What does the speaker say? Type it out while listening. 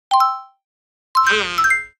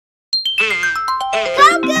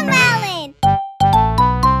Cocomelon!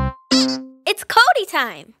 It's Cody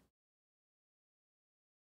time!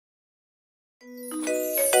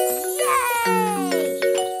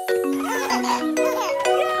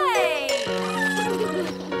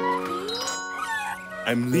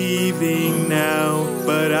 I'm leaving now,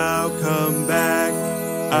 but I'll come back.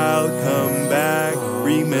 I'll come back,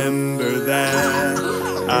 remember that.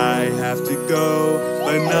 I have to go,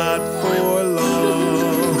 but not for long.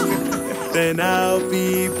 Then I'll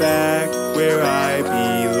be back where I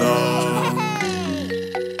belong.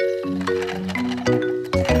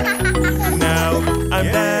 Now I'm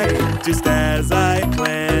back, just as I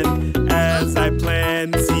planned. As I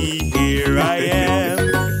planned, see, here I am.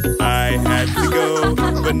 I had to go,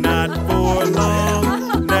 but not for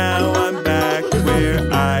long. Now I'm back where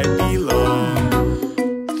I belong.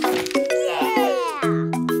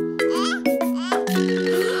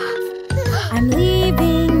 I'm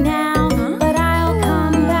leaving now, but I'll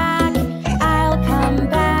come back. I'll come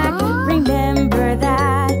back, remember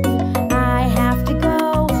that. I have to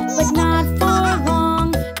go, but not for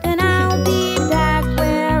long. Then I'll be back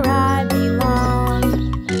where I belong.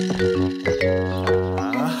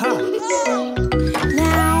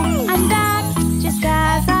 Now I'm back, just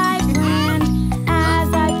as I planned.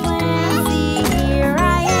 As I planned, see, here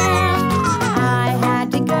I am. I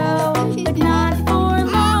had to go, but not for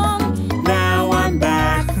long. Now I'm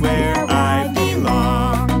back where I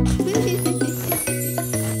belong.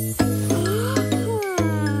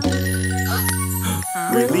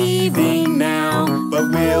 We're leaving now, but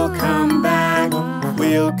we'll come back.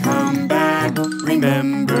 We'll come back,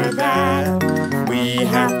 remember that. We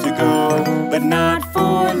have to go, but not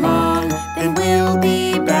for long. Then we'll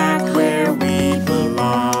be back where we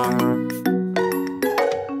belong.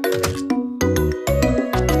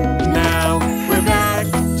 Now we're back,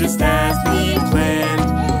 just as we planned.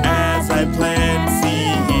 As I planned,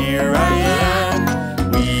 see, here I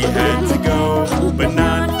am. We had to go, but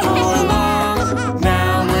not for long.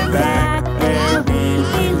 Now we're back where we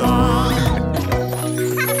belong.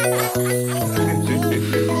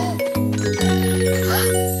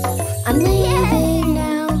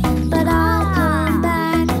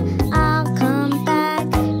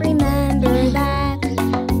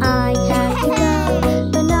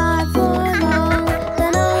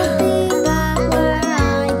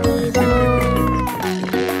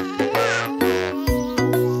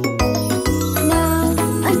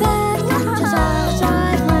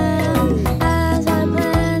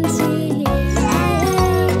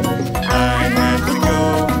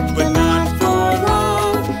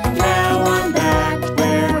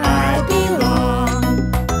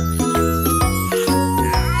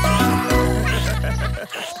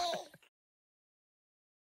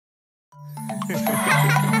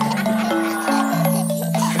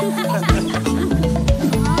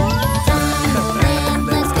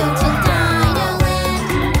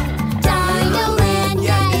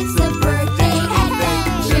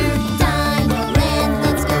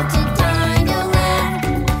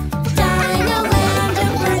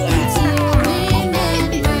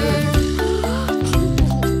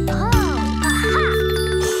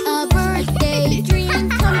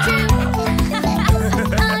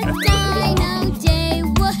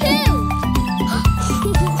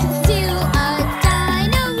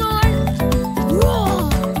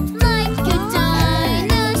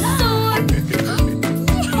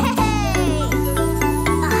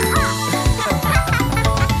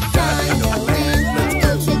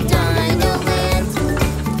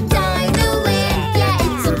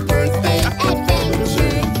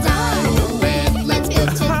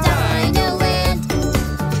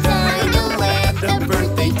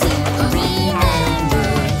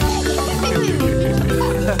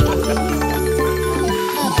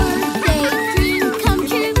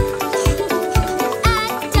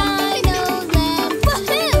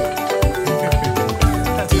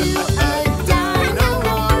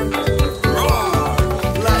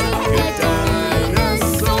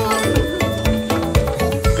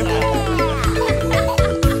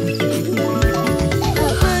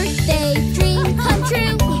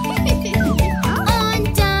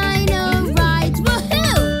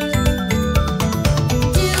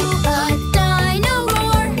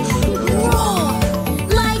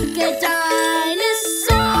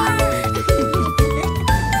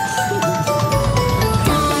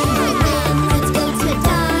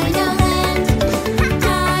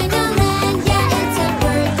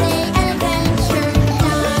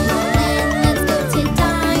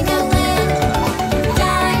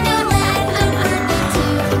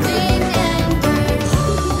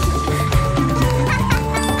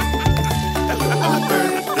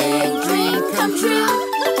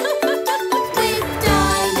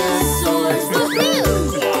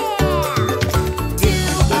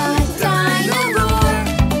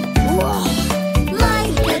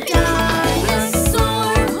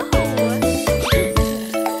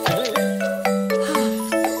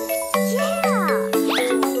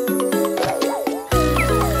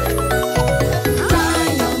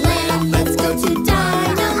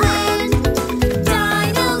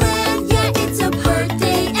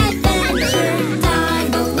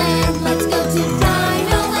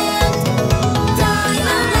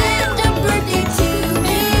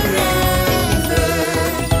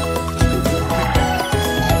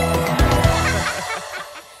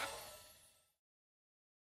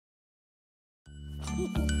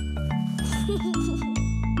 When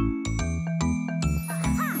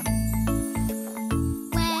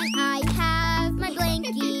I have my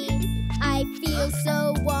blankie, I feel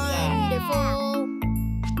so wonderful.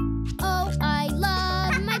 Oh, I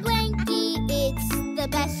love my blankie. It's the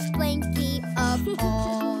best blankie of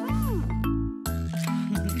all.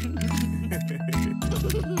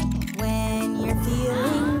 When you're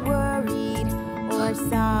feeling worried or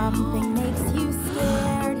something makes you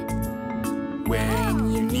scared,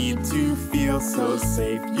 When you need to feel so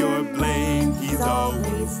safe, your blankie's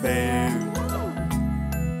always there.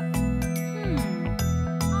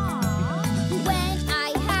 When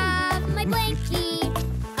I have my blankie,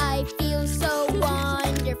 I feel so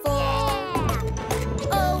wonderful.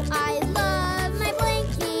 Oh, I love my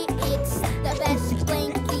blankie. It's the best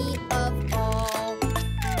blankie of all.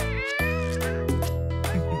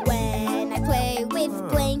 When I play with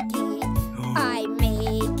blankie, I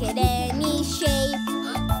make it any shape.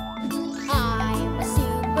 I'm a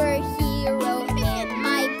superhero and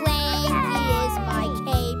my blankie is my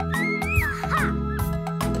cape.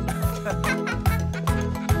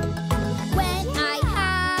 When I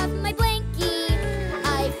have my blankie,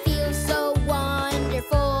 I feel so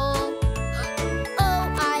wonderful. Oh,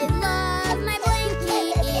 I love my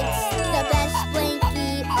blankie. It's the best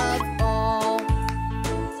blankie of all.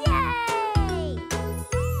 Yay!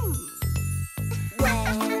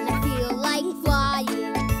 When I feel like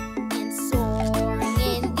flying and soaring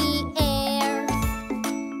in the air,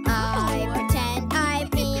 I pretend I'm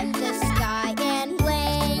in the sky and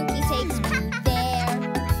blankie takes me there.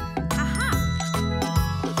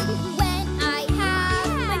 When I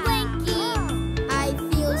have my blankie, I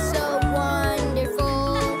feel so wonderful.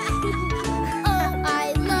 Oh,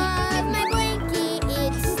 I love my blankie.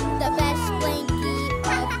 It's the best blankie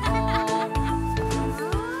of all.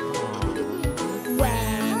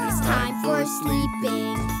 When it's time for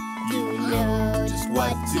sleeping, you know just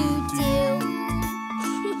what to do.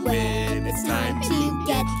 When it's time to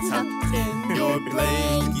get tucked in, your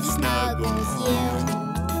blankie snuggles you.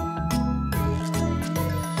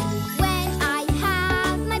 When I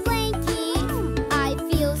have my blankie, I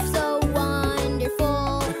feel so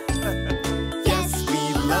wonderful. Yes, we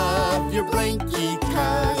love your blankie,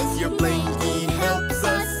 'cause your blankie helps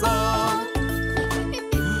us all.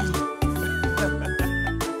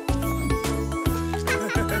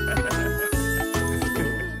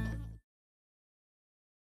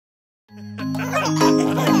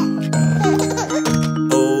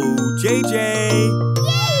 Oh, JJ!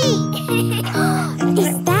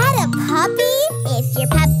 Is that a puppy? If you're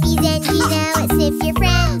puppies and you know it, sniff your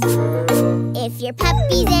friends. If you're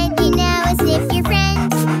puppies and you know it, sniff your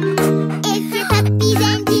friends. If you're puppies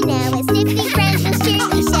and you know it, sniffing friends will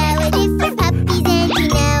surely show it. If you're puppies and you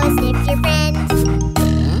know it, sniff your friends.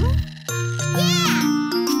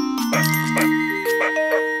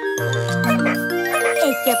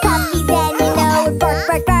 If you're puppies and you know it, bark,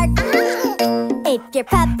 bark, bark. If you're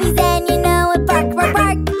puppies and you know it, bark, bark,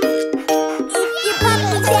 bark. If you're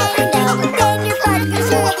puppies and you know it, then your bark will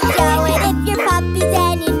surely show it. If you're puppies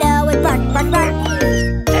and you know it, bark, bark, bark.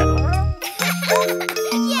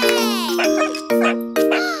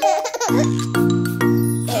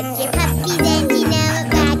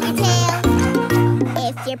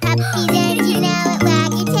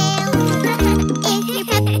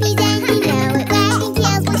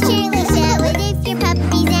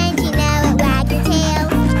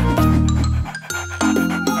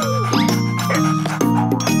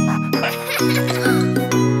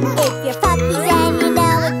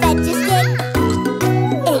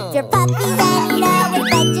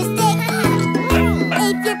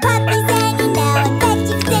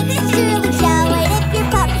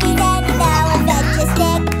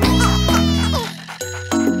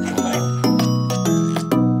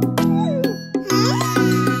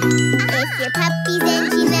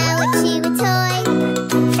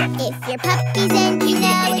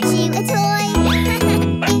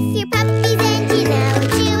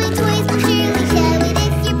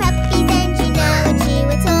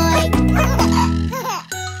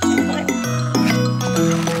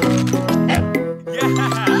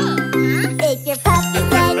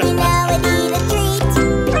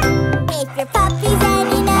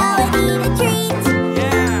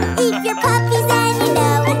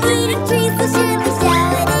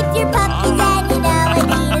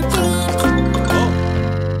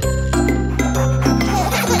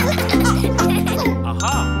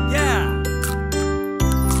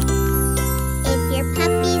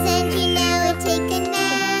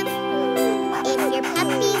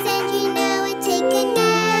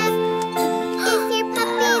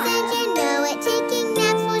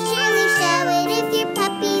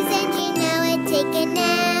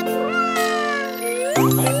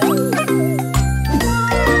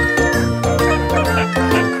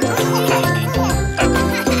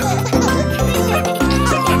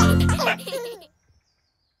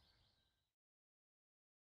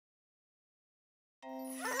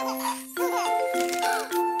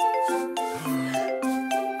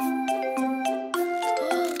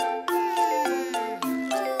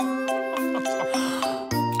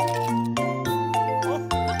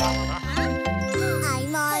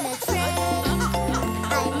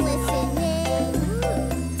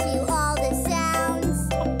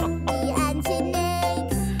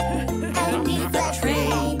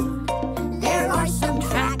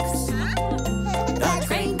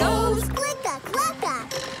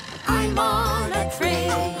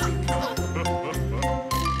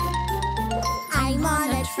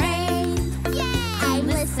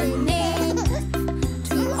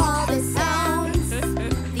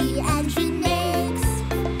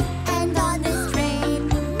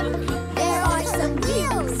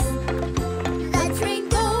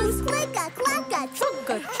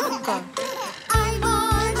 I'm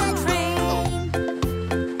on a train.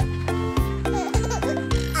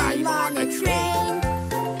 I'm on a train.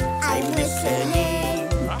 I'm listening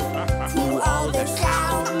to all the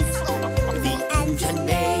sounds the engine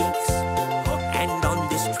makes. And on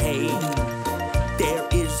this train, there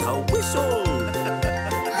is a whistle.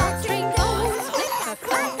 The train goes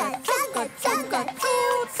click-a-clack-a, chugga-chugga,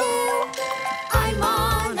 choo-choo. I'm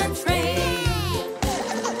on a train.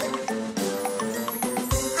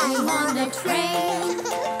 I'm on a train.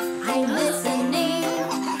 I'm listening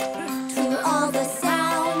to all the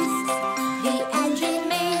sounds the engine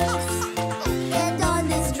makes. And on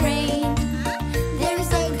this train,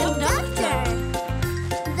 there's a conductor.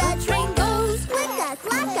 The train goes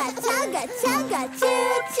click-a-clack-a, chugga-chugga,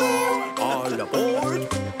 choo-choo. All aboard.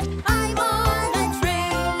 I'm on a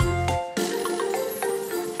train.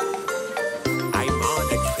 I'm on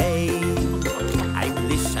a train. I'm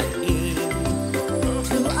listening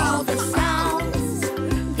To all the sounds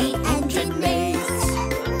the engine makes.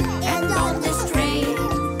 And on this train,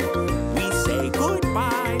 we say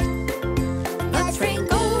goodbye. the train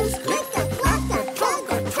goes click-a-clack-a,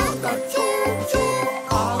 chugga-chugga, choo-choo.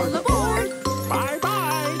 All aboard,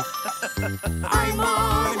 Bye-bye. I'm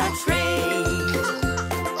on a train.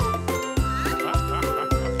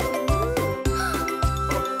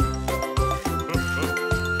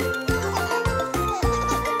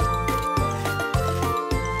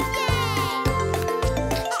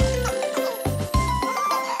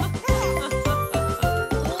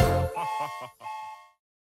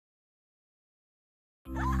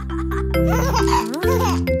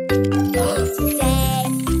 Today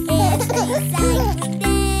is recycling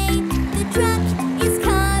day. The truck is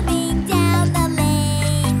coming down the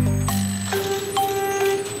lane.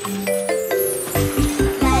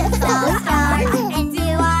 Let's all start and do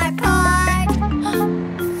our part.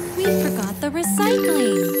 We forgot the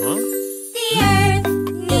recycling. The earth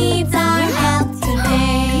needs our help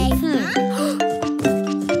today.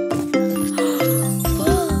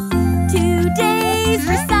 Today's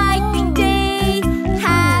recycling day,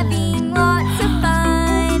 having lots of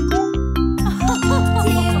fun.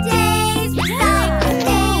 Today's recycling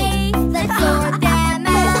day, let's sort them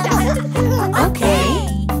out. Okay.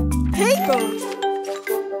 Paper,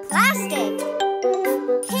 plastic,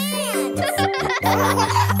 cans.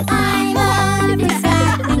 I love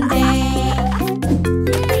recycling day.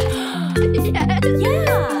 Yeah.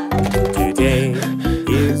 Today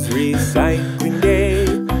is recycling day.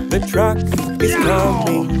 The truck is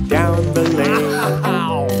coming down the lane.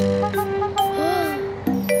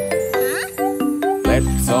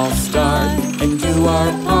 Let's all start and do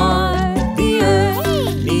our part. The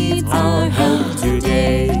earth needs our help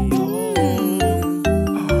today.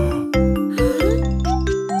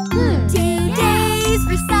 Today's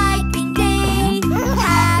recycling day,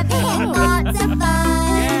 having lots of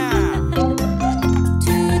fun.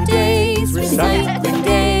 Today's recycling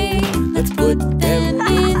day. Let's put them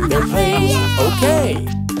in their place. Okay.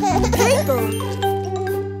 Paper,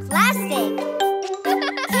 plastic,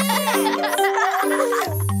 cans.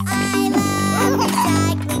 I love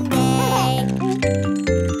recycling day.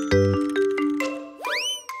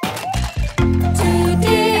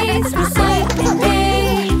 Today's recycling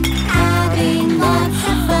day, having lots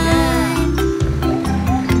of fun.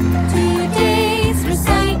 Today's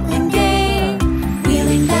recycling day,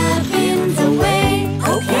 wheeling the bins away.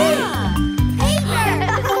 Okay. Paper,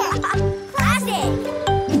 plastic,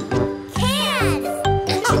 cans.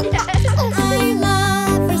 I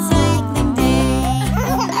love recycling day.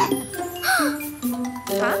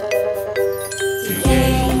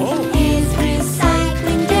 Today is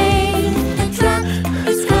recycling day. The truck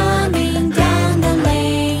is coming down the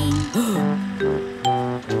lane.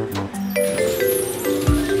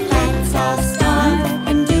 Let's all start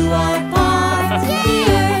and do our part. The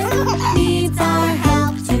earth needs our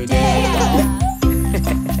help today.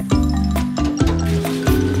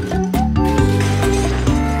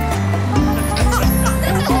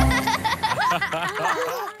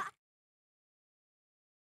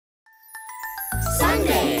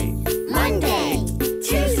 Sunday, Monday,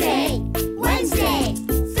 Tuesday, Wednesday,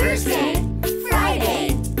 Thursday, Friday,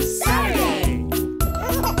 Saturday.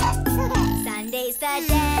 Sunday's the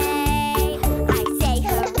day I say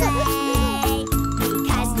hooray,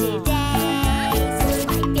 because today's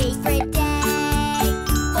my favorite day.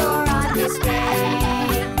 For on this day,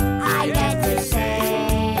 I get to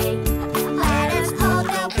say, let us all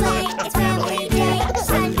go play. It's family day.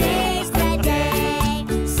 Sunday's the day.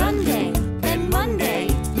 Sunday, then Monday.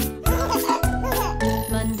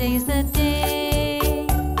 Monday's the day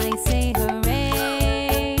I say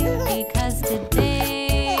hooray, because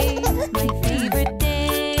today's my favorite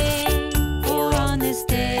day.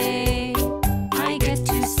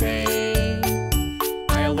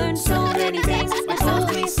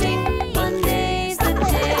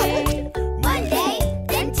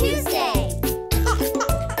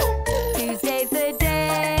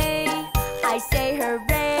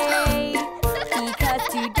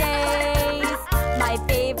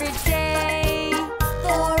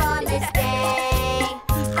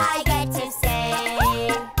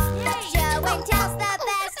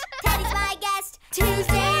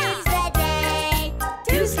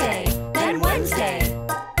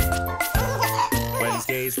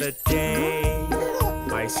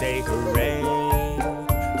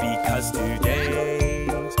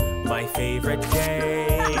 favorite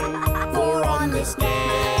day. For on this day,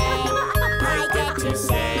 I get to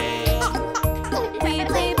say, We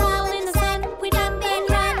play ball in the sun, we jump and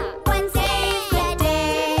run. Wednesday's the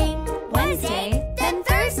day. Wednesday, then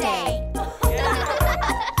Thursday.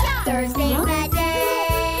 Thursday's the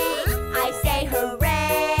day I say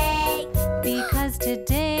hooray. Because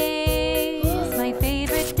today's my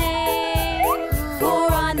favorite day.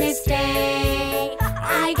 For on this day,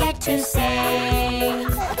 I get to say,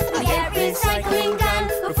 we get recycling done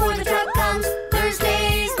before the truck comes.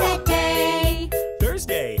 Thursday's the day.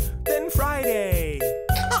 Thursday, then Friday.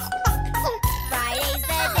 Friday's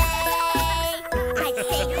the day I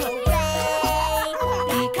say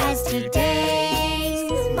hooray. Because today's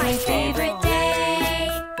my favorite day.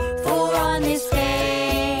 For on this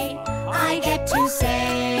day, I get to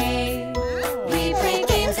say, we play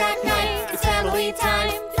games at night, it's family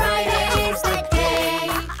time. Friday's the day.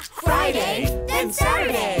 Friday, then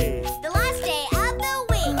Saturday. The last day of the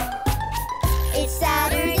week. It's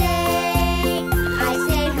Saturday. I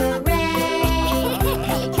say hooray.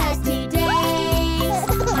 Because today's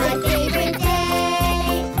my favorite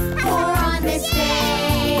day. For on this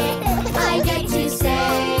day, I get to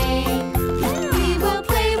say, we will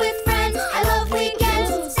play with friends. I love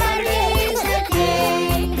weekends. Saturday's the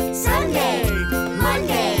day. Sunday,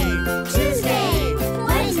 Monday, Tuesday,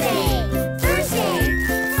 Wednesday, Thursday,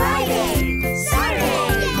 Friday,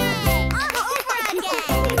 Saturday. All over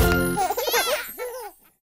again.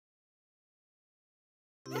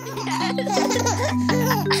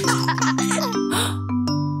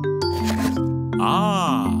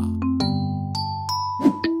 Ah!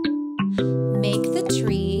 Make the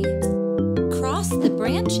tree, cross the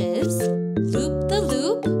branches, loop the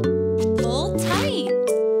loop, pull tight.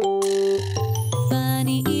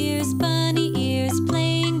 Bunny ears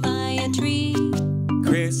playing by a tree.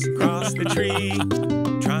 Crisscross the tree,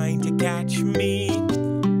 trying to catch me.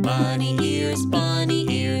 Bunny ears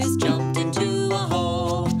jumped into a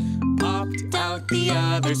hole. Popped out the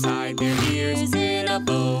other side, their ears in a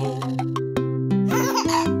bow.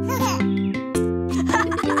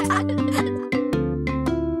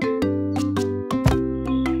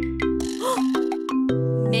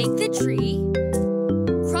 Make the tree,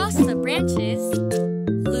 cross the branches,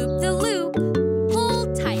 loop the loop,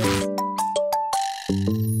 pull tight.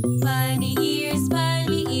 Bunny ears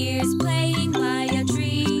playing by a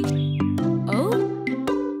tree. Oh?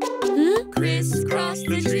 Crisscross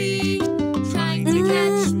the tree, trying to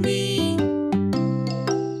catch me.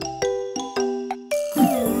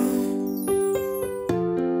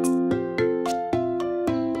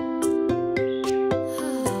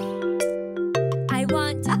 I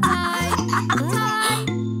want to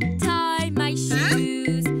tie my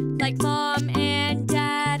shoes like Mom and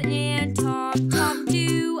Dad and Tom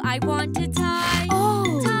do. I want to tie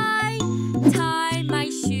my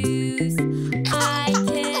shoes. I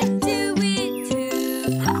can do it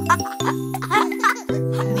too.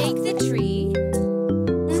 Make the tree,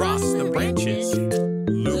 Cross the branches,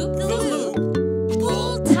 loop the loop.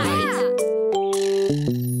 pull tight.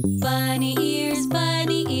 Bunny ears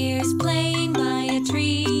playing by a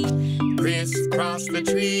tree. Crisscross the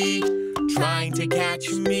tree, trying to catch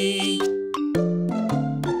me.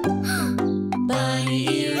 Bunny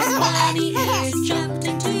ears jumped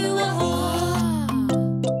into a hole.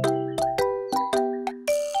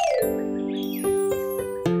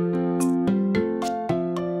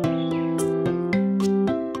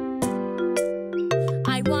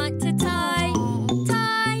 I want to tie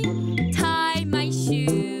my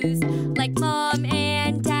shoes like Mom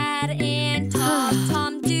and Dad and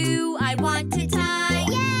Tom do. I want to tie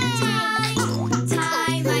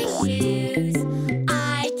my shoes.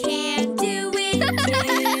 I can do it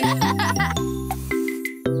too.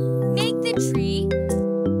 Make the tree,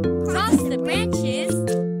 cross the branches,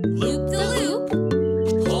 loop the loop,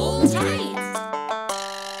 pull tight.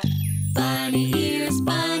 Bunny ears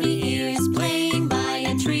playing by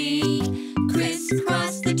a tree.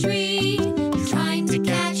 Crisscross the tree, trying to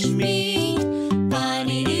catch me.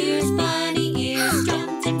 Bunny ears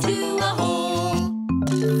jumped into a hole.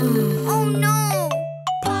 Oh no!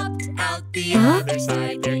 Popped out the other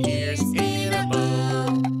side, their ears in a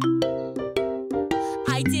bow.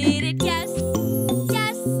 I did it, yes,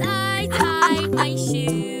 I tied my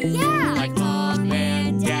shoes. Like Mom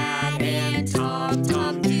and Dad and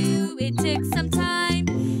Tom do. It took some time.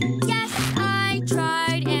 Yes, I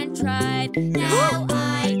tried and tried. Now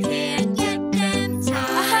I can get them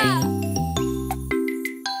tied.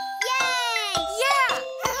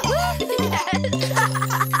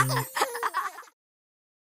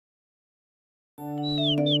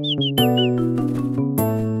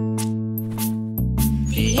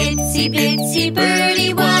 The itsy itsy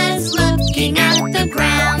birdie was looking at the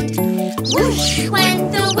ground. Whoosh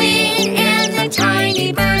went the wind and the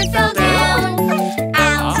tiny bird fell down.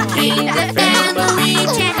 Out came the family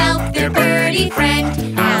to help their birdie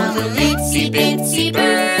friend. How will itsy bitsy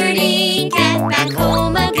birdie get back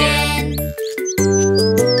home again?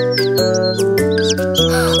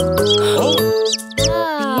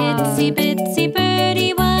 The itsy bitsy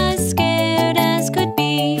birdie was scared as could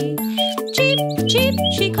be. Cheep, cheep,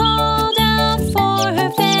 she called out for her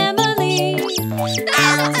family.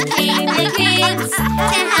 Out came the kids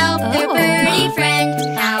to help their birdie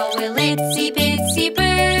friend. How will itsy bitsy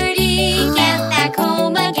birdie get back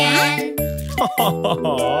home again?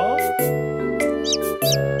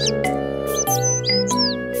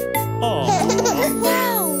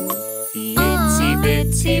 The itsy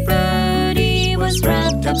bitsy birdie was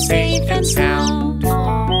wrapped up safe and sound.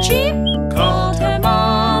 Cheep called her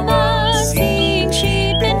mama, seeing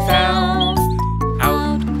she'd been found.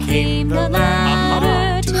 Out came the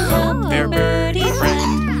ladder to help their birdie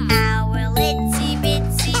friend. How will itsy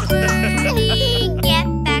bitsy birdie get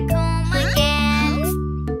back home again?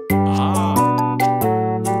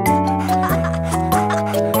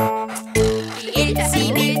 The itsy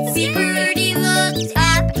bitsy birdie looked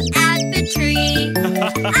up at the tree.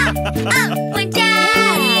 Up went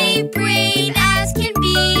Daddy, brave as can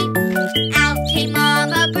be. Out came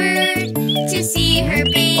Mama Bird to see her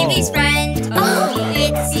baby's friend. Oh, the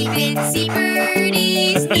itsy bitsy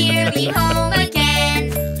birdie's nearly home again.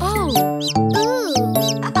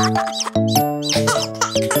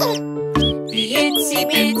 The itsy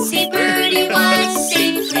bitsy birdie was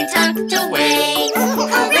safely tucked away.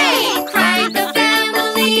 Hooray! Cried the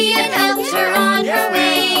family and helped her on her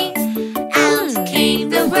way. Out came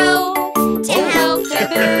the row to help their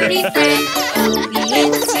birdie friend. Oh, the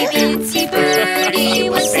itsy bitsy birdie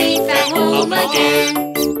was safe at home again.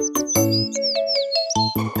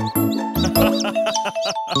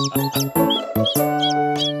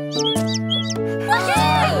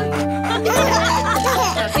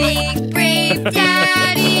 The big brave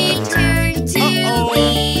Daddy turned to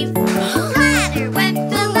leave. Ladder went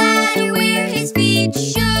the ladder where his feet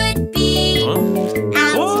should be.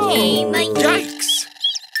 Out came a Yikes!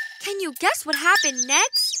 Can you guess what happened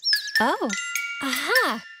next? Oh,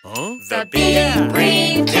 aha. The big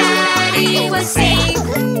brave Daddy was safe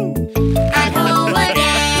at home again.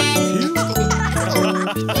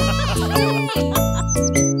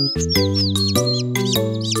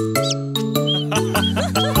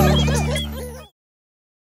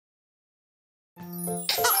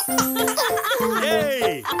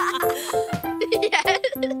 Yay!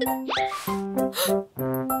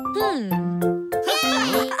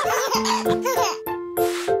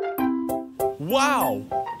 Wow!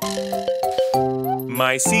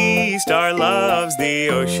 My sea star loves the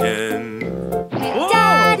ocean.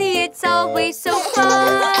 Daddy, it's always so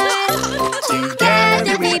fun.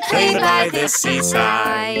 Together we play by the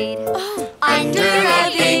seaside. Under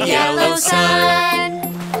a big yellow sun.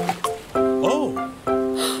 Oh!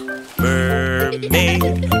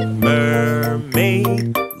 Mermaid,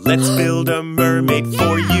 mermaid, let's build a mermaid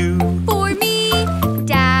for you. For me,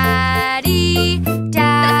 Daddy,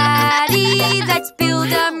 Daddy, let's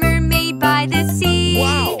build a mermaid by the sea.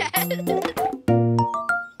 Wow!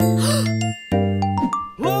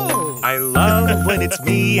 I love when it's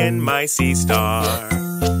me and my sea star.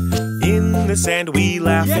 In the sand we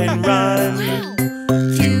laugh and run.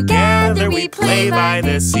 Together we play by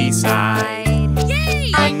the seaside.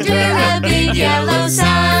 Under a big yellow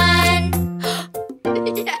sun.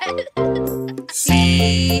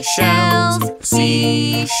 Seashells,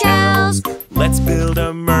 seashells, let's build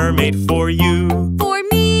a mermaid for you. For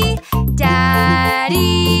me,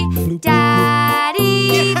 Daddy,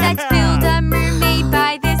 Daddy, let's build a mermaid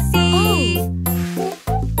by the sea.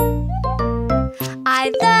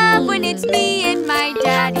 I love when it's me and my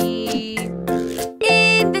daddy.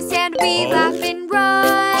 In the sand we laugh and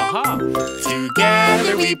run.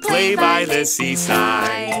 Together we play by the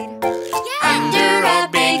seaside. Under a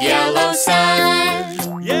big yellow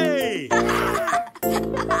sun. Yay!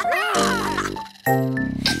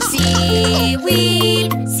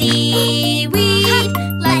 Seaweed, seaweed,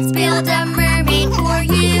 let's build a mermaid for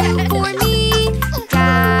you. For me,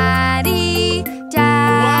 Daddy,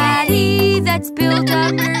 Daddy, let's build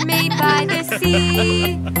a mermaid by the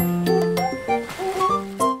sea.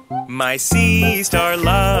 My sea star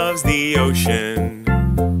loves the ocean.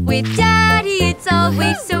 With Daddy, it's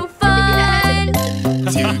always so fun.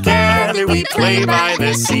 Together we play by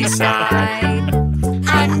the seaside.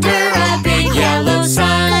 Under a big yellow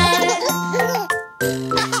sun.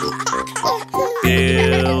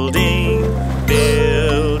 Building,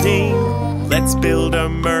 building, Let's build a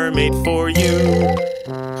mermaid for you.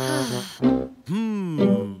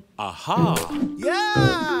 Aha!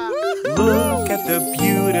 Yeah! Look at the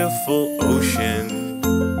beautiful ocean.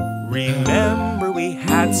 Remember we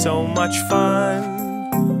had so much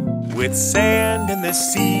fun with sand and the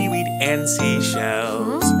seaweed and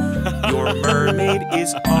seashells. Your mermaid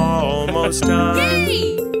is almost done.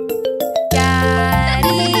 Yay!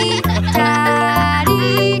 Daddy,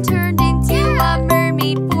 Daddy turned into a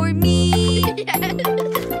mermaid for me.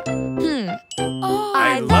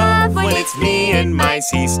 I love when it's me and my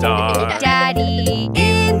sea star. Daddy,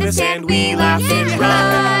 In the sand we laugh and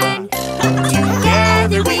run.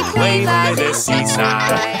 Together we play by the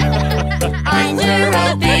seaside under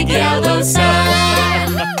a big yellow sun.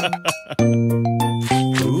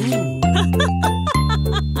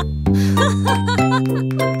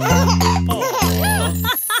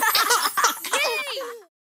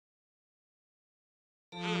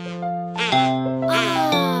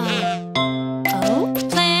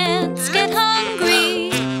 Plants get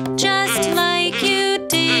hungry, just like you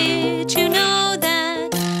did. You know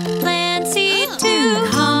that plants eat too.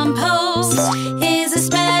 Compost is a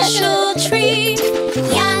special treat.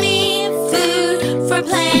 Yummy food for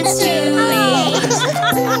plants to eat.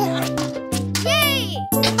 Yay!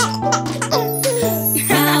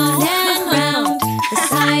 Round and round the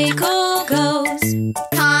cycle goes.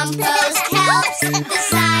 Compost helps the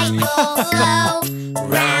cycle flow.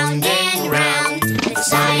 Round and round the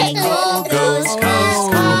cycle goes. 'Cause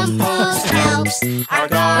compost helps our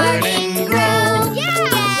garden grow.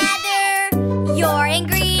 Gather your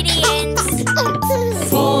ingredients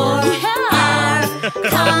for our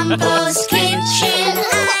compost kitchen.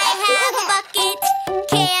 I have a bucket.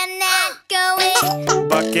 Can that go in?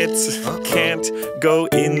 Buckets can't go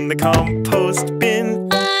in the compost bin.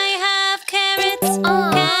 I have carrots.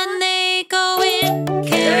 Can they go in?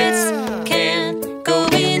 Carrots can't go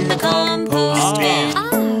in the compost bin.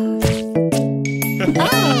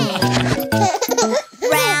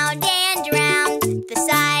 Round and round the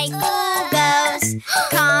cycle goes.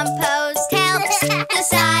 Compost helps the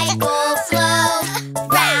cycle flow.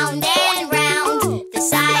 Round and round the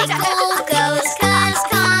cycle goes. 'Cause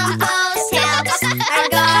compost helps our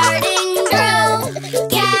garden grow.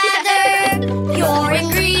 Gather your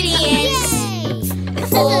ingredients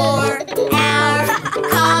for our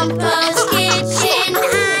compost kitchen.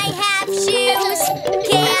 I have shoes.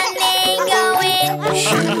 Can they go in?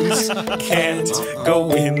 Shoes can't go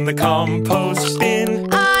in the compost bin.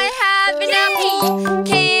 I have an apple.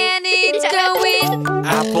 Can it go in?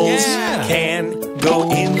 Apples can go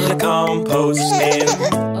in the compost bin.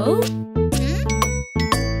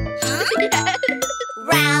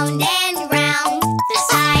 Round and round the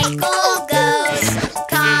cycle goes.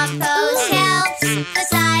 Compost helps the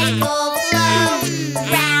cycle flow.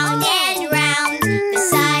 Round and round the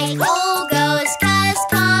cycle goes. 'Cause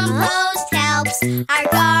compost helps our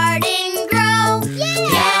garden grow.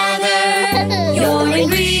 Gather your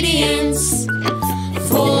ingredients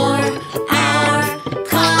for our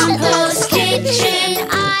compost kitchen.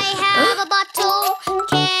 I have a bottle.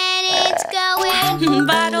 Can it go in?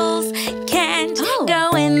 Bottles can't go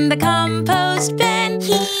in the compost bin.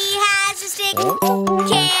 He has a stick.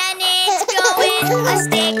 Can it go in? A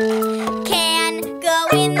stick can go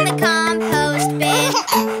in the compost bin.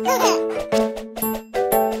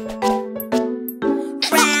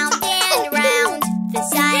 Round and round the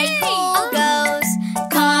cycle goes.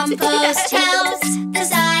 Compost helps the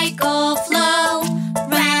cycle flow.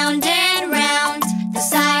 Round and round the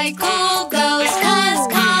cycle goes. 'Cause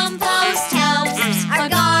compost helps our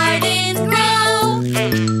garden grow.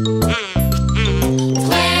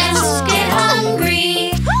 Plants get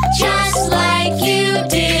hungry, just like you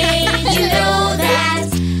did. You know that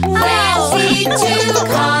plants eat too.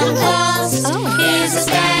 Compost is a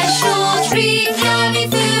special treat. Yummy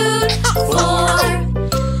food for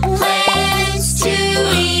plants to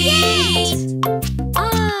eat.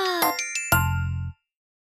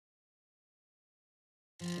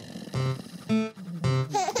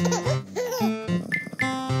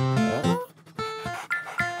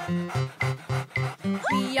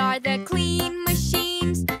 We are the clean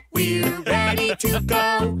machines. We're ready to go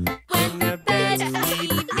when the beds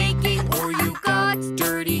need making or you got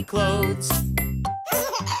dirty clothes.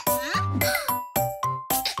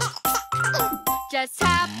 Just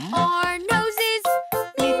tap our noses,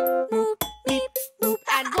 beep, boop,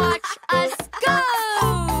 and watch us go.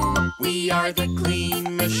 We are the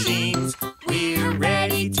clean machines. We're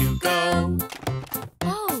ready to go.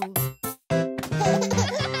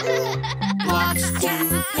 Blocks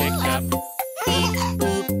to pick up. Beep,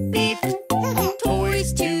 boop, beep.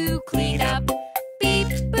 Toys to clean up. Beep,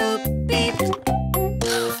 boop, beep.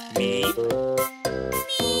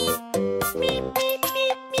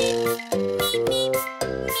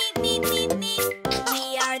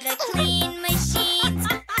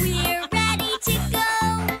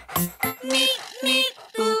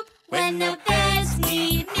 when the beds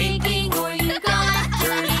need making or you got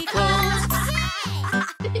dirty clothes.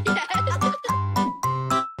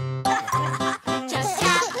 Just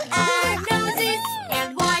tap our noses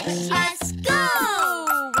and watch us go.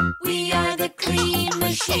 We are the clean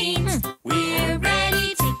machines. We're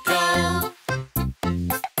ready to go.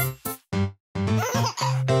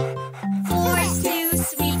 Floors to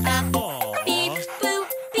sweep up. Beep, boop,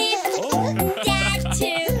 beep. Deck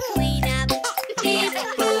to clean up. Beep,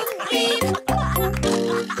 boop, beep.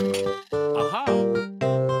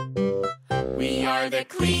 We are the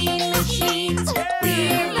clean machines.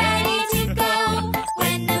 We're ready to go.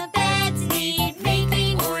 When the beds need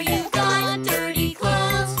making or you've got dirty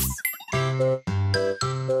clothes.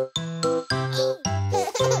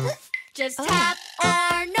 Just tap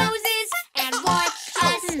our noses and watch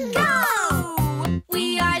us go.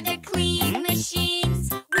 We are the clean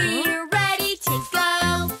machines. We're ready to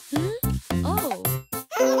go. Oh.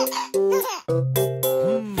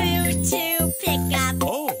 Food to pick up.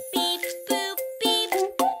 Beep, boop, beep.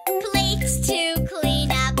 Plates to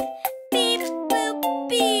clean up. Beep, boop,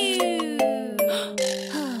 beep.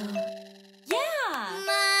 Yeah.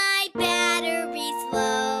 My battery's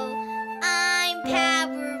low. I'm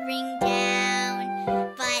powering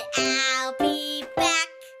down. But I'll be back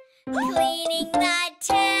cleaning the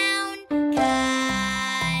town.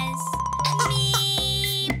 'Cause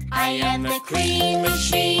me, I am the clean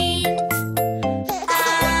machine.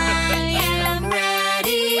 I am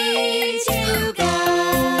ready to go.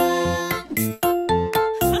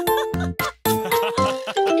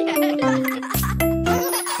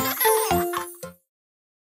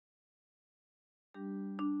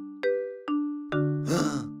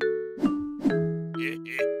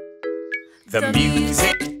 The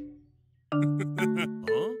music.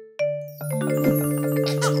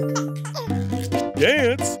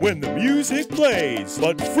 Dance when the music plays,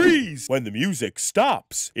 but freeze when the music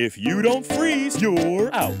stops. If you don't freeze,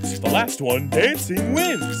 you're out. The last one dancing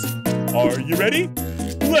wins. Are you ready?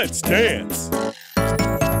 Let's dance.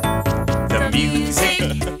 The music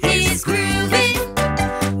is grooving.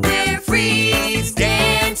 We're freeze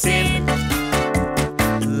dancing.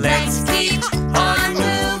 Let's keep on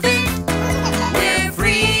moving. We're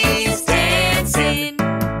freeze dancing.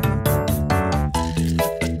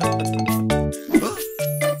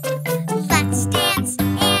 Let's dance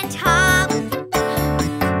and hop.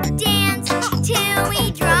 Dance till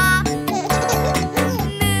we drop.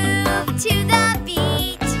 Move to the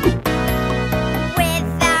beat with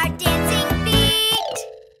our dancing feet.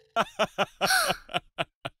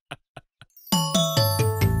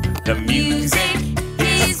 The music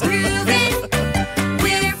is grooving.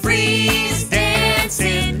 We're freeze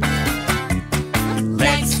dancing.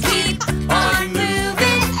 Let's keep on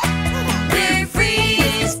moving. We're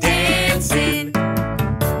freeze dancing.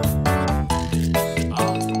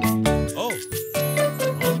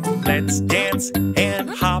 Let's dance and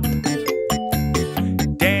hop.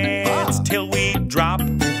 Dance till we drop.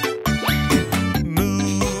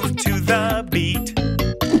 Move to the beat.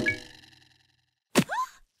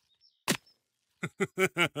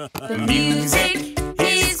 The music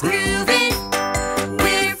is grooving.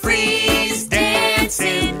 We're freeze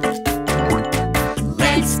dancing.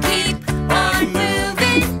 Let's keep on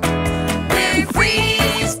moving. We're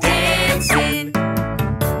freeze dancing.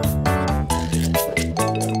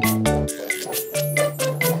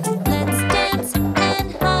 Let's dance and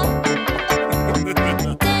hop.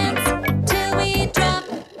 Dance till we drop.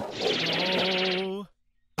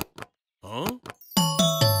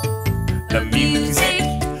 The music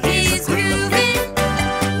is grooving.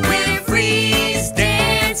 We're freeze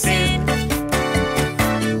dancing.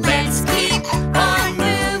 Let's keep on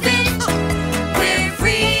moving. We're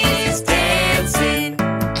freeze dancing.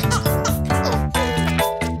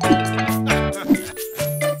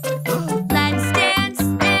 Let's dance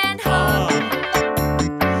and hop.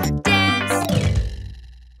 Dance.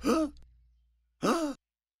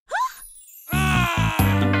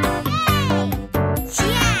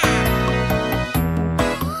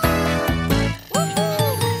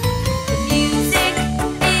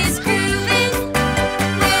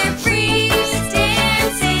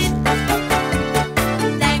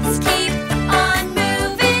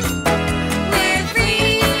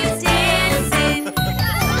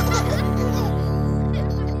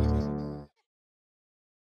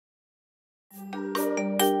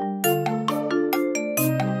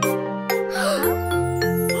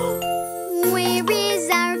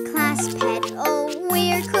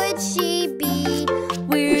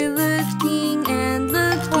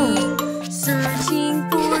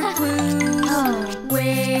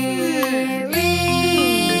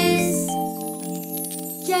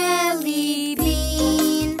 jelly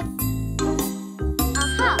bean.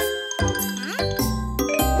 Aha!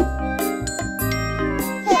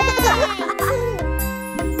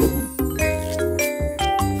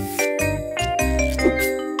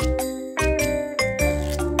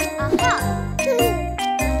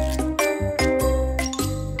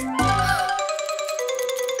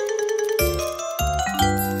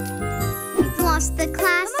 We've lost the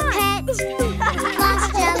class pet. Lost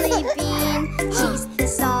jelly bean. She's the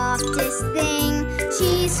softest thing.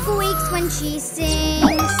 She squeaks when she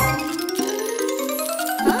sings.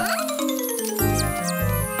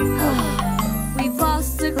 We've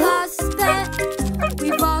lost the class pet.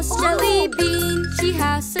 We've lost jelly bean. She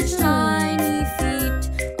has such tiny feet.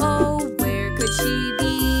 Oh, where could she be?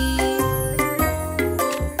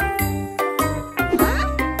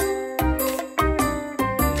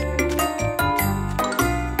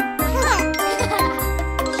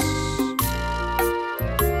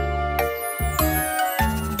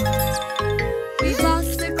 We've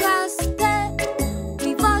lost the class pet.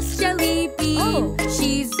 We've lost jelly bean.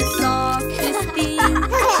 She's the softest thing.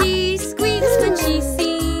 She squeaks when she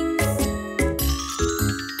sings.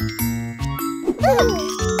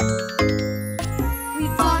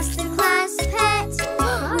 We've lost the class pet.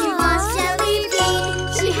 We've lost jelly bean.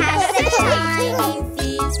 She has such tiny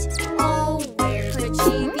feet. Oh, where could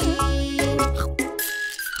she be?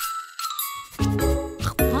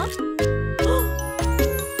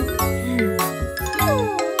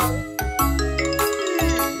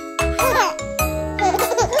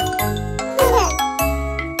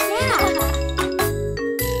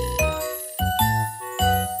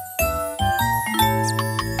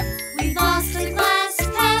 We've lost the class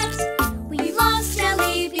pet. We've lost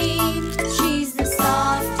jelly bean. She's the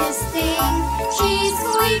softest thing. She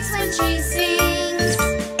squeaks when she sings.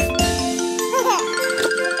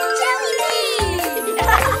 Jelly bean!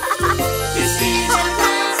 This is a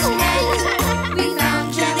class pet. We found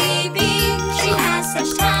jelly bean. She has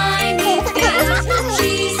such tiny feet.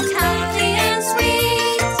 She's tiny and sweet.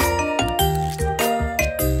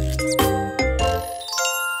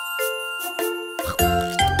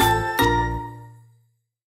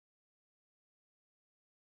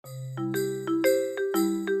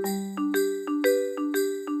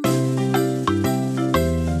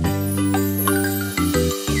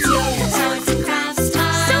 It's yo-yo's arts and crafts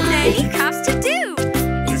time. So many crafts to do.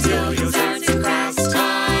 It's yo-yo's arts and crafts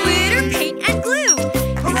time. Glitter, paint, and glue.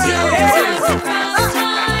 It's yo-yo's arts and crafts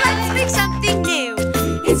time. Let's make something new.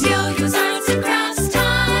 It's yo-yo's arts and crafts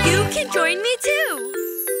time. You can join me too.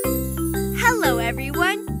 Hello,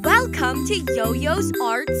 everyone. Welcome to Yo-Yo's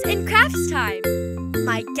Arts and Crafts Time.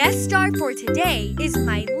 My guest star for today is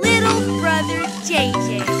my little brother,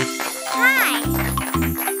 JJ. Hi!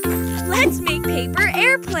 Let's make paper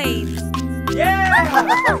airplanes.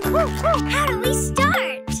 How do we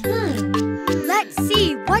start? Let's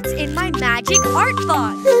see what's in my magic art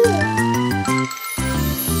box.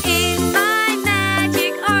 In my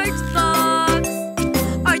magic art box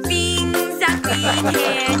are things that we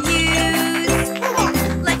can use.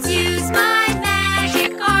 Let's use my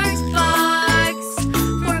magic art box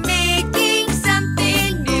for making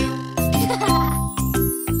something new.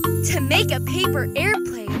 To make a paper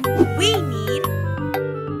airplane, we need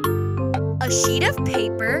a sheet of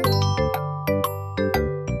paper,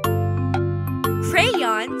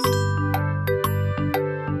 crayons,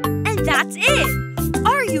 and that's it.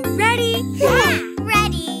 Are you ready? Yeah,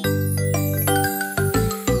 ready.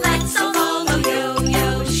 Let's all follow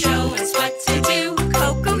Yo-Yo, show us what to do.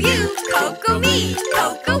 Coco you, Coco me,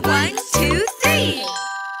 Coco 1, 2, 3.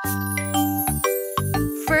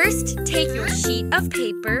 First, take your sheet of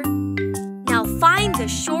paper. Now find the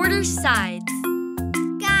shorter sides.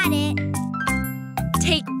 Got it.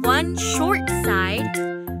 Take one short side,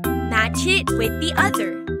 match it with the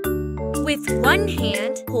other. With one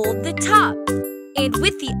hand, hold the top, and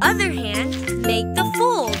with the other hand, make the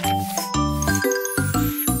fold.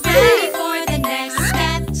 Ready for the next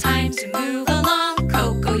step, time to move along.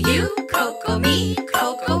 Coco you, Coco me,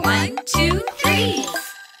 Coco 1, 2, 3.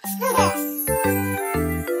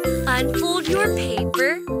 Unfold your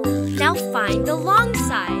paper, now find the long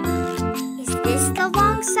side. Is this the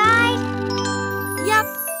long side? Yep.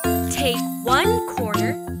 Take one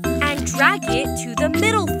corner and drag it to the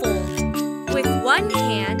middle fold. With one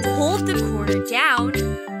hand, hold the corner down.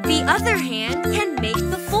 The other hand can make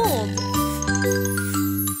the fold.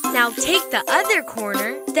 Now take the other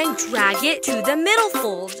corner, then drag it to the middle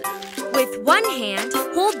fold. With one hand,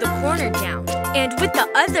 hold the corner down. And with the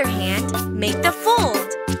other hand, make the fold.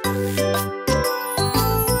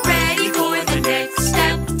 Ready for the next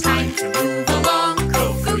step, time to move along.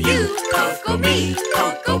 Coco you, Coco me,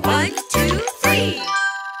 Coco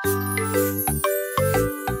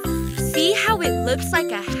looks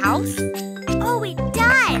like a house? Oh, it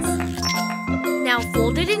does! Now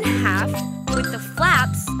fold it in half with the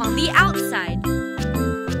flaps on the outside.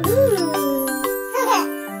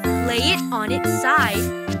 Lay it on its side.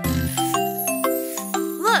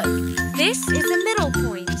 Look, this is a middle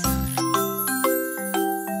point.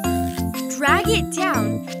 Drag it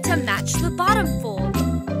down to match the bottom fold,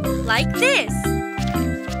 like this.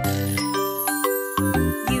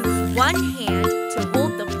 Use one hand to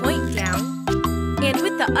hold the point down, and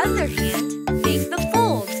with the other hand, make the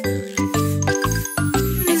fold.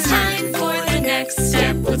 It's time for the next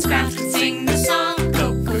step. Let's craft and sing the song.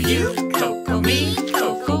 Coco you, Coco me,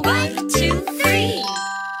 Coco 1, 2, 3.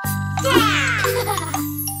 Yeah!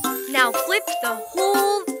 Now flip the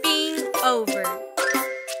whole thing over.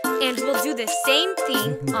 And we'll do the same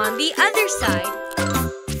thing on the other side.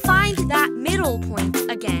 Find that middle point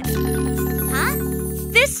again. Huh?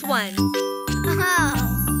 This one.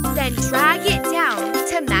 Oh. Then drag it down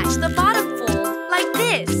to match the bottom fold, like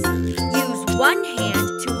this. Use one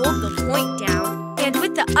hand to hold the point down, and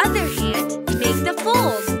with the other hand, make the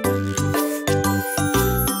fold.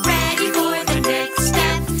 Ready for the next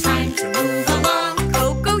step. Time to move along.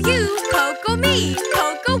 Coco you, Coco me,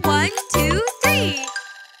 Coco 1, 2, 3.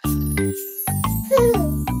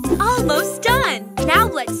 Almost done! Now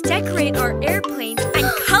let's decorate our airplane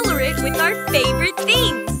and color it with our favorite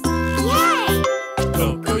themes. Yay!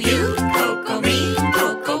 Coco you, Coco me,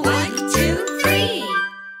 Coco 1, 2, 3.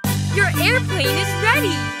 Your airplane is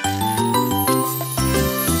ready!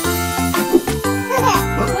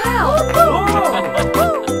 Wow!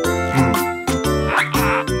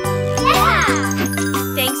 Yeah!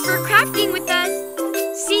 Thanks for crafting with us!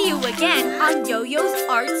 See you again on YoYo's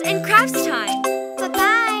Arts and Crafts Time!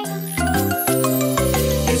 Bye-bye!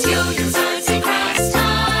 It's YoYo's Arts and Crafts time.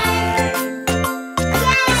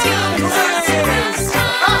 It's YoYo's Arts and Crafts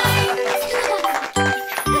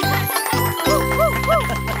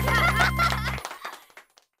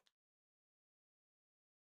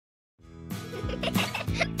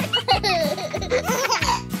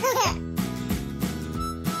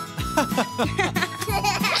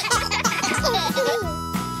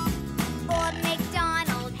Old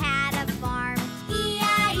MacDonald had a farm,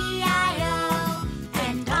 E-I-E-I-O.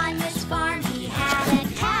 And on this farm he had a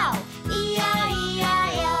cow,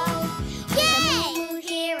 E-I-E-I-O. Yay! A moo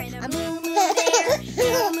here and a moo there,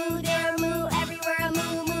 here a moo, there a moo, everywhere a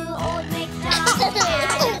moo moo. Old MacDonald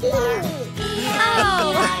had a farm,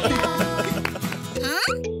 E-I-E-I-O.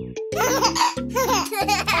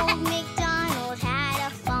 Old MacDonald had a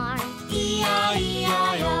farm,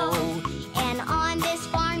 E-I-E-I-O. And on this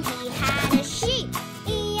farm he had a sheep,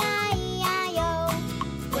 E-I-E-I-O.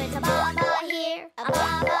 With a ba-ba here, a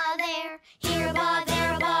ba-ba there, here a ba,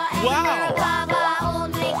 there a ba, everywhere a ba-ba.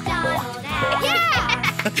 Old MacDonald had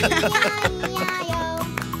a farm, E-I-E-I-O.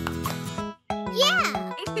 Yeah!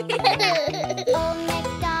 Old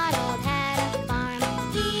MacDonald had a farm,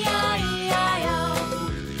 E-I-E-I-O.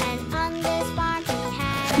 And on this farm he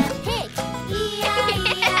had a pig,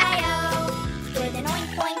 E-I-E-I-O. With an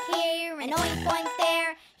oink oink here, an oink oink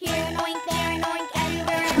there, here an oink, there an oink,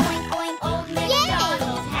 everywhere an oink oink. Old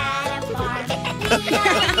MacDonald had a farm,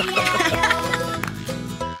 E-I-E-I-O.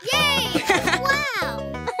 Yay! Wow!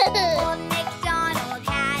 Old MacDonald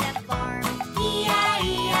had a farm,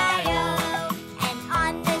 E-I-E-I-O. And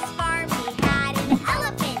on this farm he had an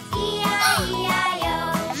elephant, E-I-E-I-O.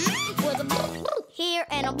 With a bloop bloop here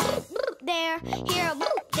and a bloop bloop there, here a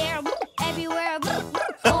bloop, there a bloop, everywhere a bloop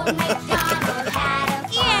bloop. Old MacDonald had a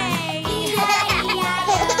farm, E-I-E-I-O.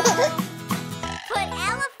 But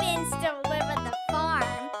elephants don't live at the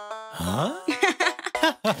farm. Huh?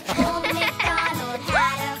 Old MacDonald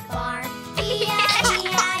had a farm,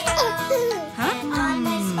 E-I-E-I-O. And on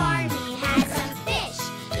this farm he had some fish,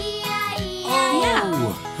 E-I-E-I-O.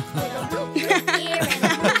 With a bloop bloop here and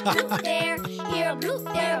a bloop bloop there, here a bloop,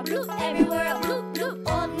 there a bloop, everywhere a bloop bloop.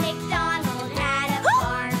 Old MacDonald had a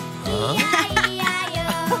farm, E-I-E-I-O.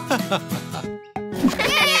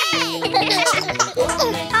 Yay! Old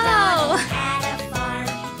MacDonald had a farm,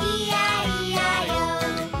 E-I-E-I-O.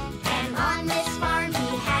 And on this farm he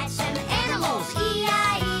had some animals,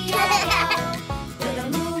 E-I-E-I-O. With a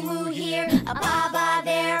moo moo here, a ba-ba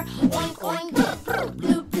there, oink oink, bloop bloop,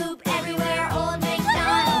 bloop bloop, everywhere. Old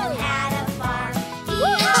MacDonald had a farm,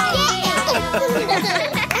 E-I-E-I-O.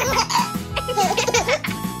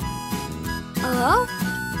 Oh?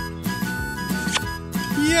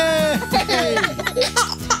 Yay!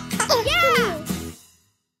 Yeah!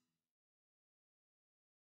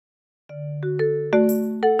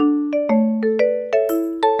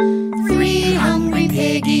 Three hungry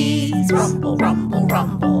piggies rumble, rumble,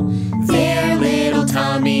 rumble. Their little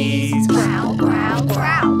tummies growl, growl,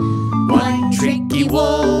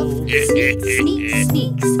 sneaks, sneaks,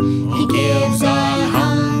 sneaks. He gives a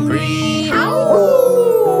hungry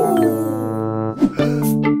howl.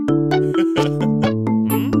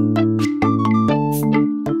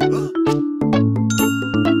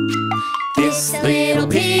 This little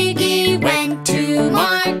piggy went to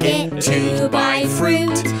market to buy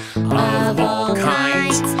fruit of all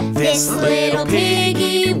kinds. This little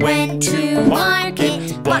piggy went to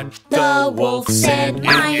market, but the wolf said,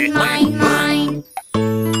 mine, mine, mine.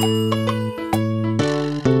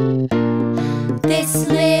 This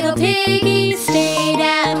little piggy stayed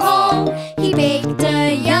at home. He baked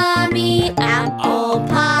a yummy apple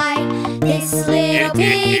pie. This little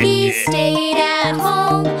piggy stayed at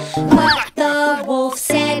home, but the wolf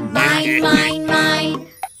said, mine, mine, mine.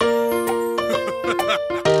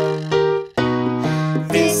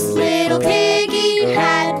 This little piggy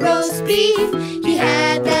had roast beef. He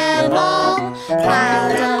had them all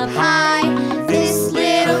piled up high. This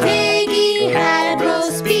little piggy had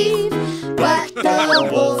roast beef, but the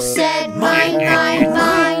wolf said, mine, mine,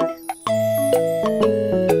 mine.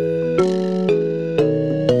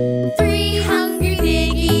 3 hungry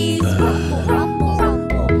piggies rumble, rumble,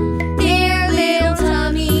 rumble. Their little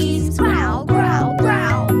tummies growl, growl,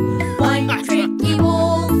 growl. One tricky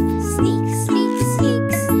wolf sneaks, sneaks,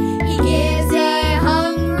 sneaks. He gives a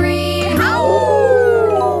hungry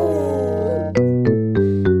howl.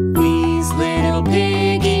 These little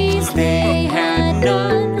piggies, they had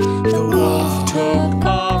none. The wolf took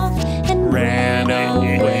off and ran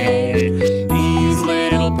away. These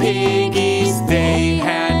little piggies, they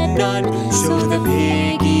had none. So the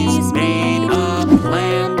piggies made a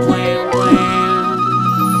plan, plan, plan.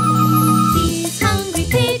 These hungry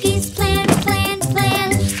piggies plan, plan, plan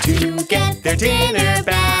to get their dinner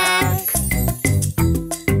back.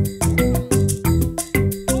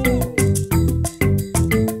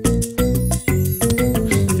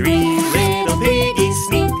 3 little piggies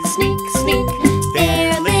sneak, sneak, sneak.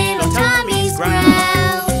 Their little tummies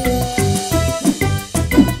growl.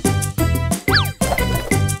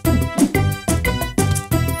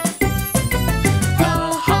 The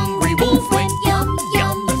hungry wolf went yum,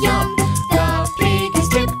 yum, yum. The piggies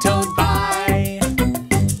tiptoed by.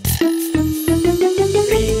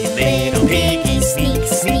 3 little piggies sneak,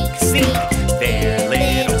 sneak, sneak. Their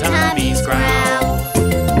little tummies growl.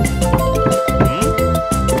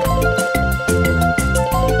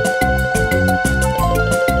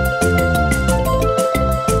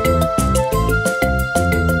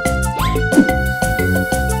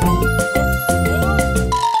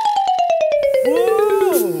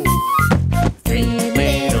 Three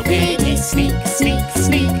little piggies sneak, sneak,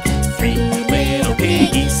 sneak. 3 little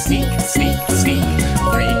piggies sneak, sneak, sneak.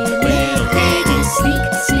 3 little piggies sneak,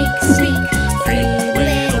 sneak, sneak. 3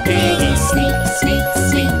 little piggies sneak, sneak,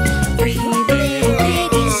 sneak. 3 little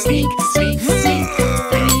piggies sneak, sneak, sneak.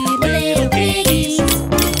 3 little piggies.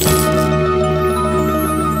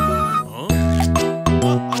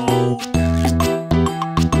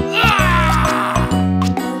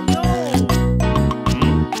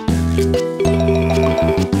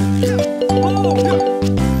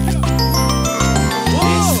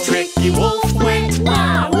 This tricky wolf went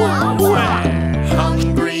wah, wah, wah.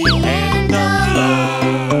 Hungry and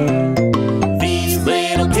alone. These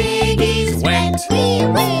little piggies went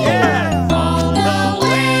all the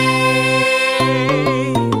way.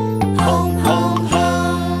 Home, home,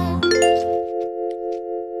 home.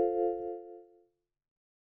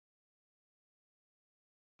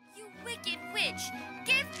 You wicked witch!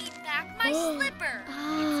 Give me back my slipper!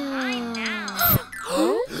 It's mine now.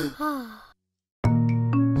 Aha!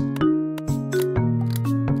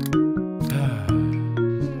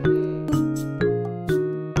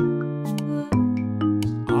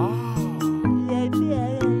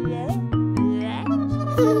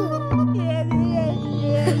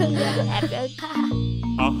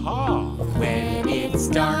 When it's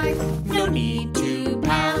dark, no need to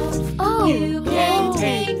pout. You can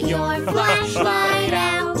take your flashlight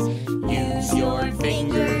out. Use your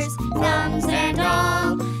fingers, thumbs and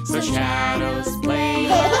all, so shadows play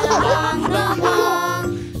along the wall.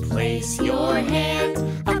 Place your hand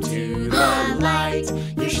up to the light.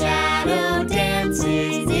 Your shadow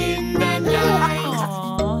dances in the night.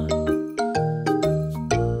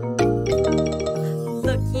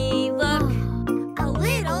 Looky, look. A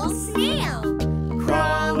little snail.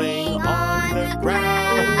 Crawling on the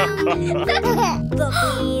ground.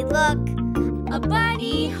 Looky, look. A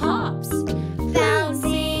bunny hops,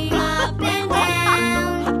 bouncing up and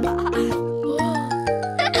down.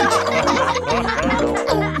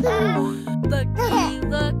 Looky,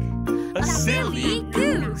 look. A silly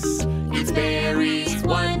goose eats berries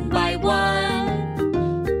one by one.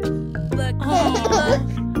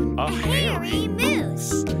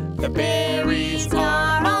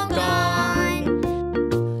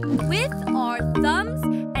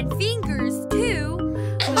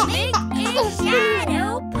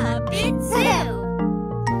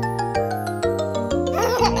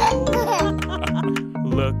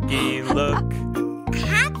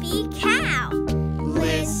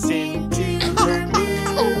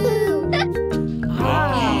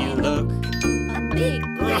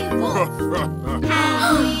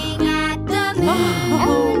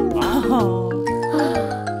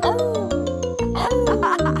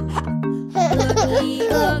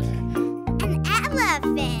 look, an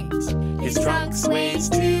elephant. His trunk sways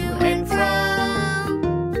to and fro.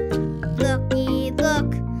 Looky,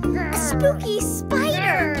 look, a spooky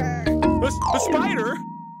spider. A spider?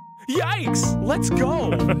 Yikes! Let's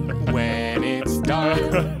go! When it's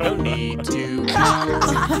dark, no need to count.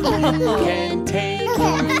 You can take your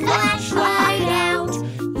flashlight out.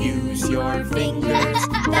 Use your fingers,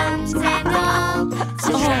 thumbs and all,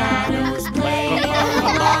 so shadows play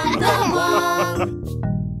along the wall.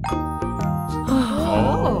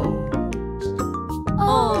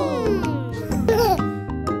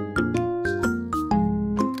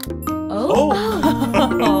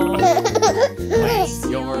 Place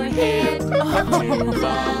your hand up to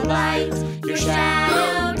the light. Your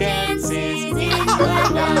shadow dances in the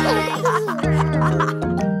night.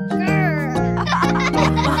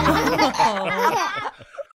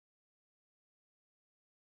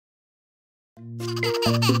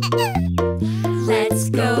 Let's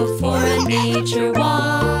go for a nature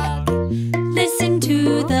walk. Listen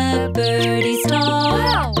to the birdies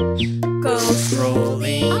talk. Go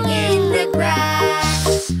strolling in the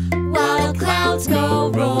grass while clouds go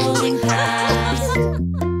rolling past.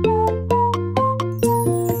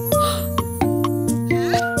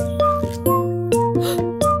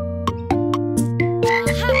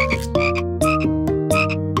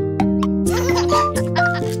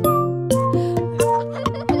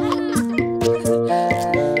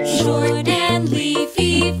 Short and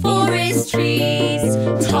leafy forest trees,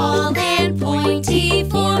 tall and pointy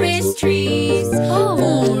forest trees.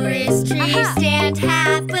 Forest trees stand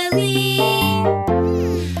happily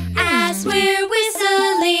as we're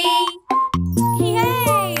whistling.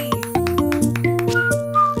 Yay!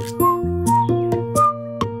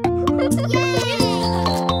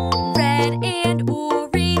 Red and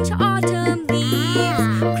orange autumn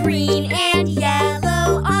leaves, green and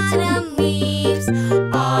yellow autumn leaves.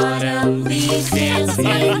 Autumn leaves dance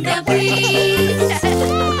in the breeze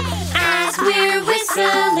as we're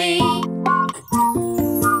whistling.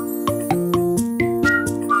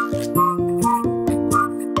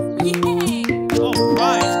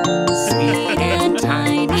 Sweet and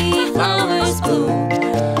tiny flowers bloom,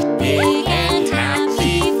 big and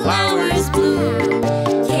happy flowers bloom.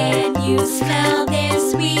 Can you smell their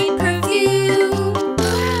sweet perfume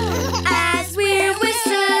as we're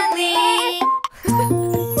whistling?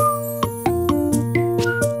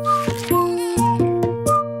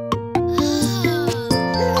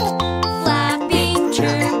 Flapping,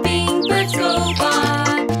 chirping, birds go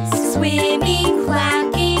by. Swimming,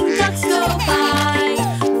 quacking, ducks go by.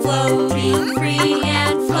 Floating free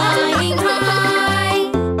and flying high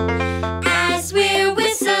as we're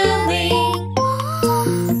whistling.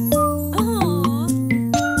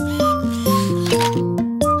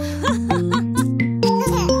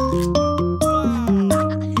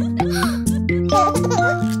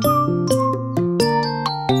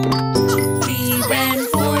 We went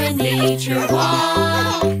for a nature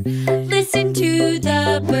walk. Listen to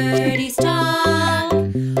the birdies talk.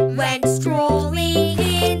 Went strolling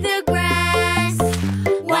in the grass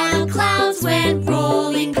while clouds went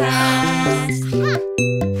rolling past.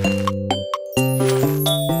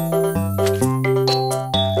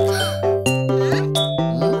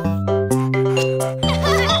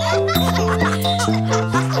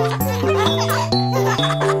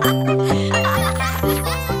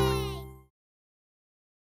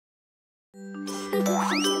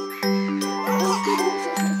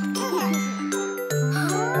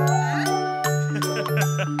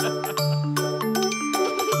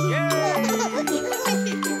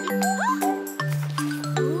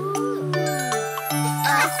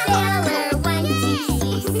 A sailor went to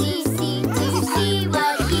sea, to see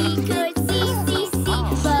what he could see.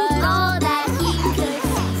 But all that he could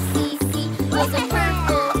see was a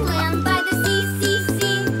purple clam by the sea.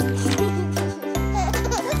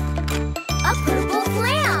 A purple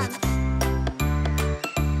clam.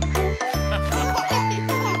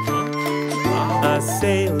 A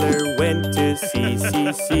sailor went to sea,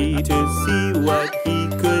 to see what he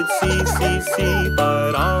could see.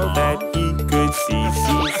 But all that he could see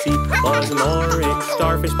was an orange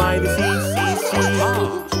starfish by the sea.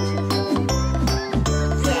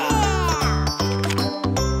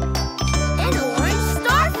 An orange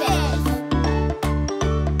starfish.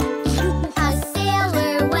 A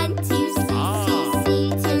sailor went to sea,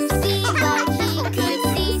 to see what he could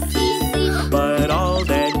see. But all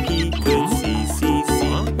that he could see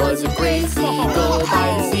was a gray seagull by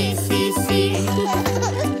the sea.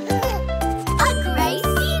 A gray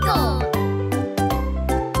seagull.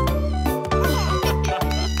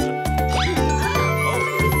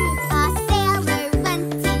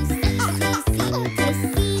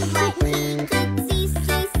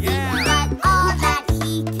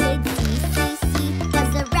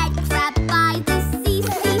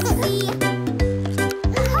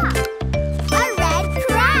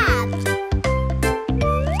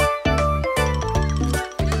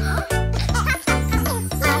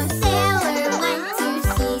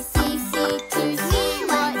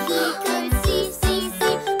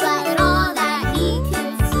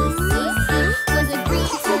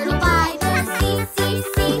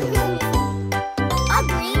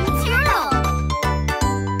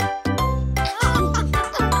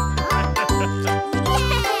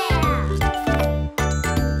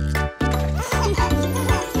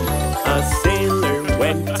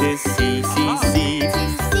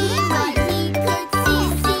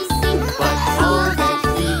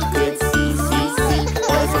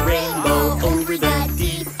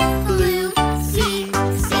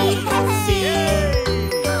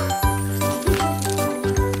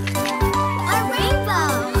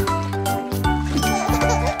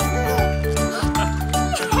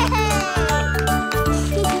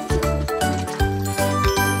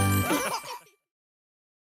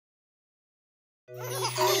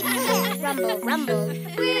 Rumble, rumble.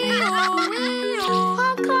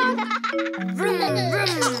 Honk, honk. Vroom,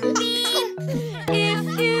 vroom.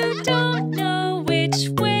 If you don't know which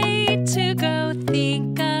way to go,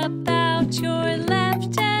 think about your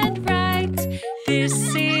left and right.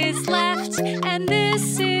 This is left and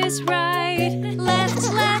this is right.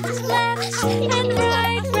 Left, left, left, and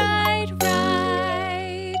right, right,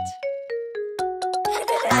 right.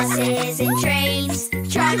 Buses and trains,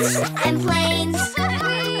 trucks and planes.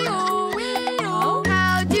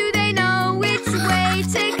 How do they know which way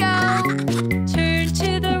to go? Turn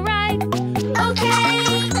to the right.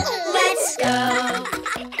 Okay, let's go.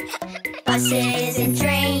 Buses and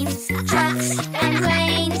trains, trucks and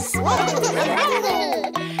planes.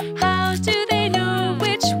 How do they know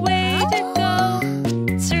which way to go?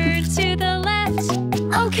 Turn to the left.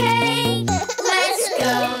 Okay, let's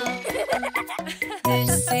go.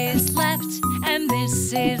 This is left and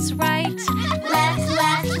this is right. Left,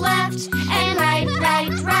 left, left, and right,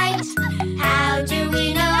 right, right. How do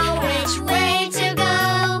we know which way to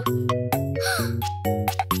go?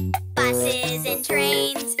 Buses and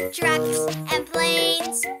trains, trucks and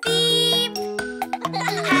planes. Beep.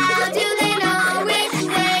 How do they know which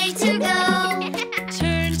way to go?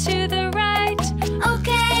 Turn to the right.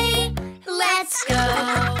 Okay, let's go.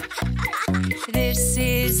 This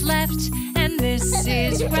is left and this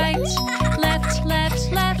is right. Left,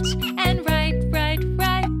 left, left, and right, right,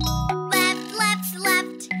 right. Left, left,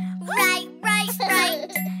 left, right, right,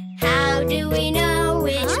 right. How do we know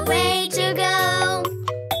which way to go?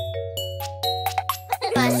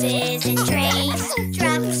 Buses and trains,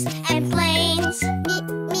 trucks and planes. Meep,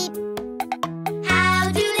 meep. How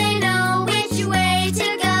do they know which way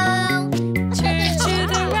to go? Turn to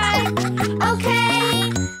the right.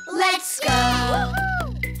 Okay, let's go.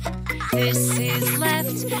 This is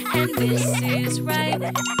left and this is right.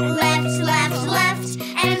 Left, left, left,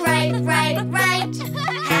 and right, right, right.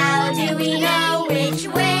 How do we know which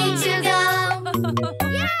way to go?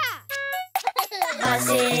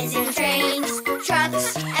 Buses and trains,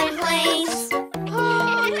 trucks and planes.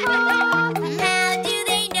 How do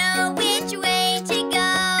they know which way to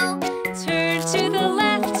go? Turn to the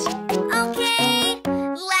left. Okay,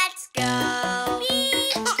 let's go.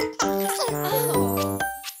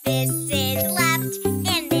 This is left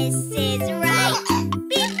and this is right.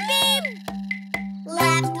 Beep, beep.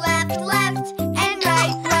 Left, left, left, and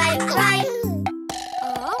right, right, right.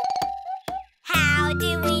 How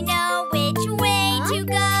do we know which way to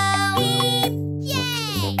go? Beep.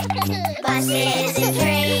 Yay! Buses and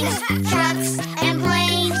trains, trucks and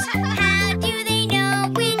planes. How do they know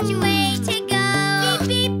which way to go? Beep,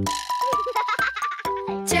 beep.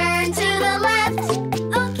 Turn to the left.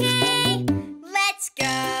 Okay, let's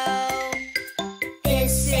go.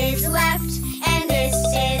 This is left and this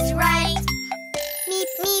is right. Meep,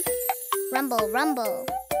 meep. Rumble, rumble.